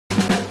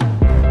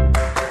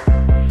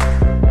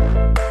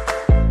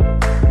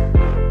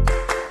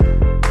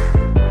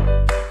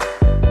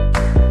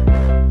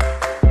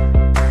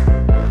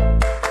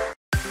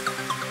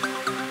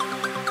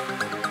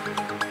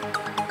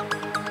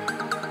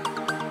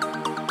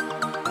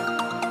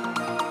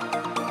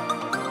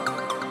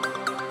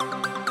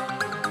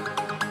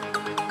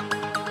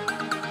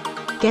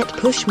Get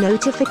push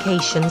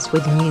notifications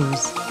with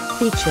news,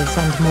 features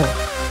and more.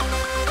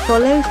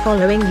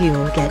 Following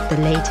you'll get the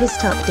latest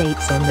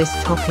updates on this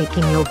topic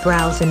in your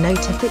browser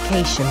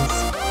notifications.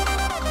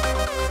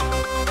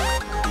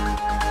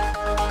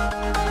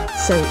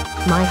 So,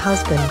 my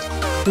husband,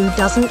 who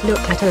doesn't look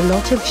at a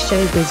lot of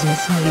show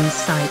business news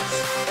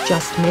sites,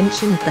 just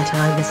mentioned that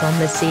I was on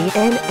the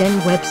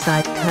CNN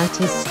website.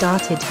 Curtis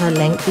started her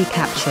lengthy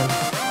caption.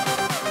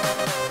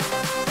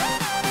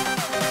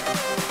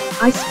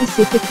 I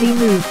specifically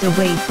moved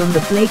away from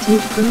the blatant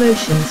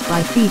promotions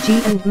by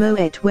Fiji and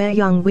Moet where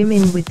young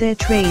women with their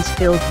trays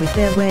filled with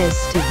their wares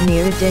stood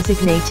near a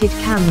designated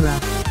camera.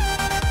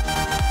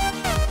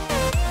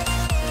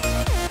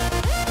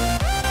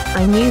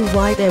 I knew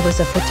why there was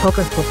a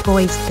photographer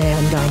poised there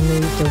and I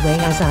moved away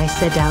as I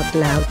said out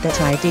loud that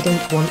I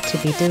didn't want to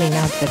be doing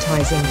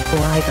advertising for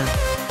either.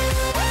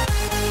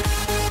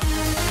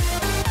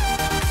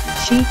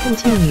 She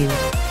continued,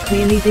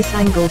 clearly this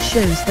angle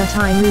shows that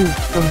I moved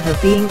from her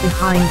being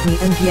behind me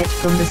and yet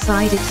from the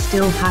side it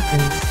still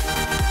happens.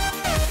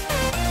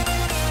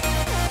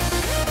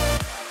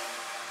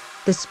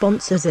 The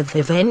sponsors of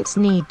events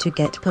need to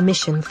get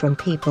permission from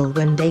people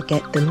when they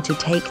get them to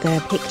take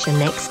their picture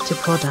next to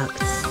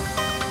products.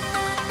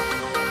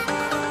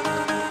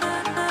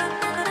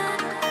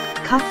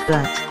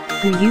 Cuthbert,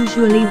 who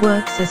usually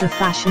works as a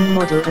fashion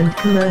model and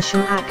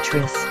commercial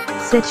actress,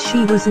 said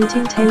she wasn't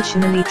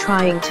intentionally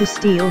trying to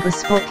steal the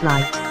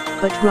spotlight,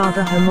 but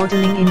rather her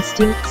modeling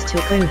instincts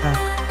took over.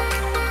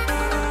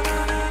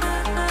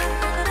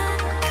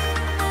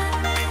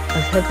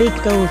 Of her big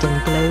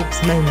Golden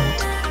Globes moment,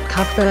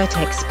 Cuthbert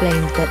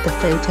explained that the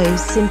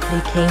photos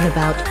simply came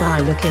about by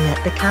looking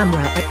at the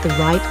camera at the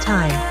right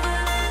time.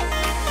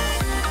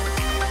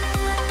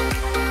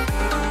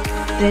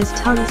 There's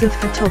tons of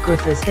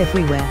photographers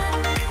everywhere.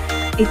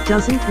 It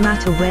doesn't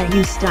matter where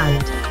you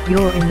stand,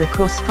 you're in the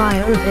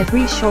crossfire of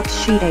every shot,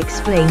 she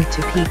explained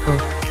to People.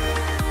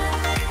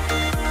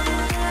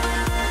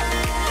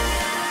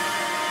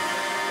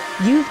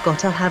 You've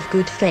gotta have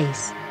good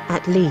face,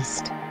 at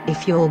least,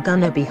 if you're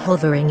gonna be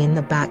hovering in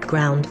the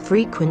background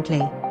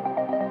frequently.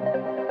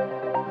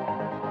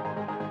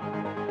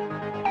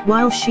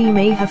 While she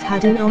may have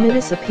had an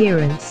ominous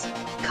appearance,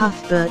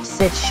 Cuthbert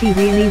said she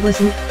really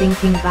wasn't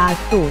thinking bad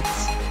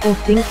thoughts, or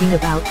thinking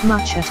about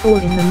much at all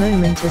in the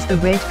moment as the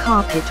red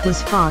carpet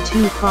was far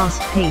too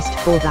fast-paced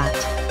for that.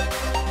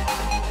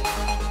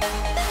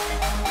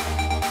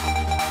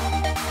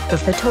 The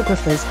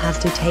photographers have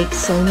to take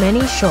so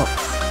many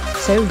shots,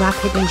 so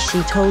rapidly,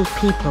 she told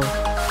People.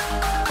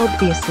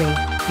 Obviously,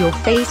 your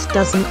face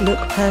doesn't look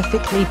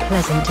perfectly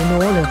pleasant in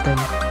all of them,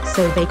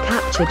 so they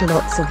captured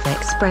lots of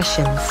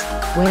expressions,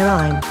 where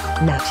I'm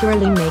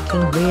naturally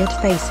making weird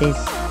faces.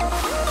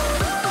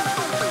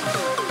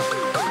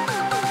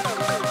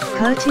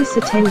 Curtis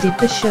attended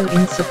the show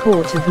in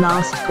support of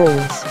Last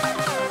Falls.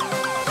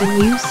 The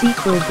new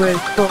sequel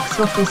broke box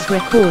office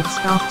records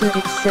after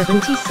its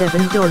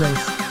 $77.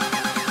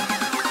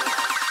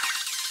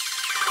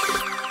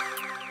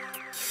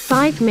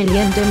 $5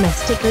 million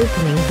domestic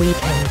opening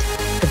weekend,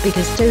 the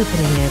biggest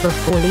opening ever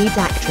for lead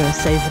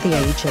actress over the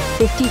age of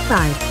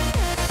 55.